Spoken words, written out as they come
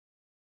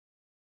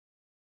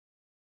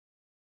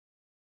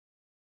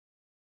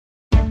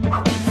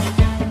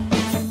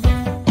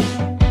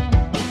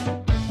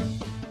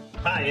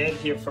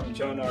here from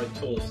Jonard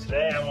Tools.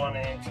 Today I want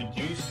to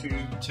introduce you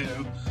to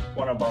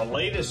one of our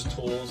latest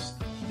tools,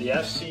 the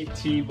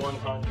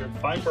FCT-100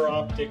 fiber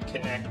optic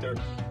connector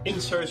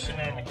insertion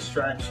and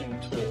extraction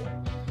tool.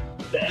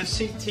 The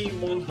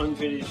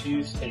FCT-100 is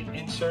used to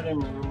insert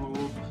and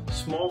remove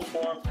small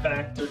form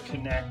factor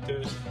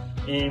connectors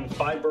in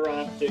fiber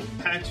optic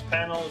patch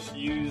panels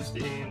used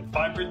in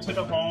fiber to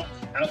the home,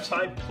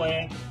 outside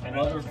plant, and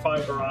other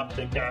fiber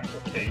optic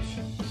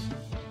applications.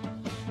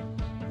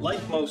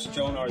 Like most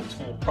Jonard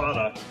tool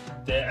products,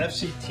 the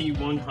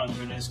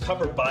FCT-100 is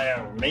covered by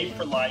our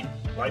Made-for-Life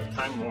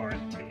lifetime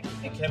warranty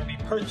and can be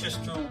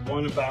purchased through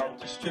one of our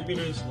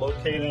distributors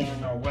located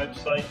on our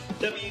website,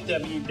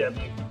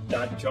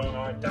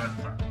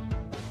 www.jonard.com.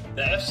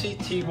 The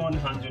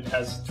FCT-100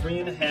 has a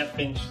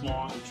 3.5-inch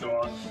long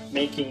jaw,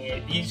 making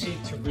it easy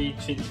to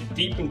reach into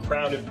deep and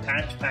crowded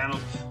patch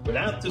panels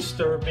without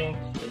disturbing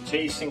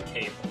adjacent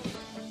cables.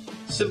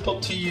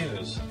 Simple to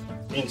use.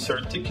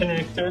 Insert the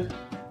connector.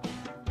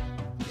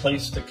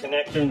 Place the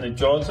connector in the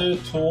jaws of the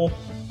tool,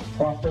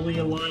 properly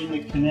align the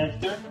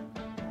connector,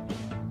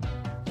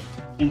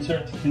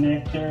 insert the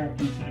connector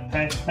into the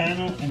patch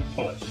panel and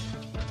push.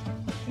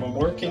 When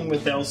working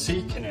with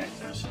LC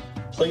connectors,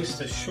 place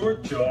the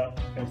short jaw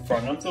in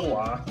front of the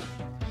lock,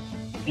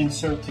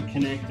 insert the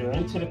connector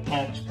into the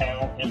patch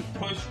panel and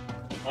push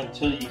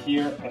until you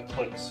hear a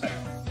click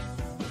sound.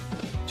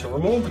 To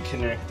remove a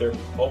connector,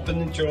 open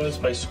the jaws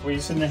by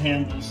squeezing the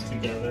handles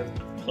together.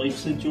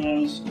 Place the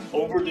jaws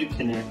over the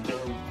connector,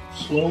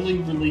 slowly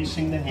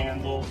releasing the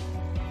handle,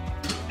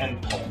 and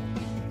pull.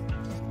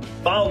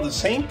 Follow the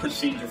same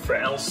procedure for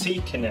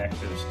LC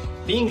connectors,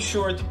 being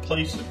sure to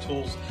place the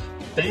tool's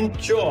bent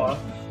jaw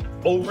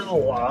over the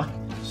lock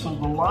so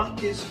the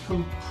lock is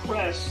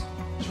compressed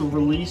to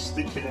release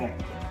the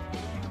connector.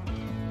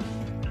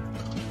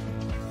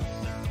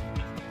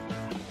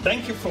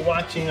 Thank you for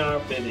watching our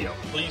video.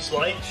 Please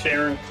like,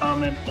 share, and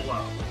comment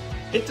below.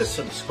 Hit the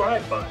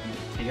subscribe button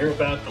to hear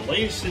about the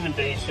latest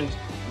innovations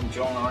from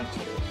Jonard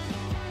Tools.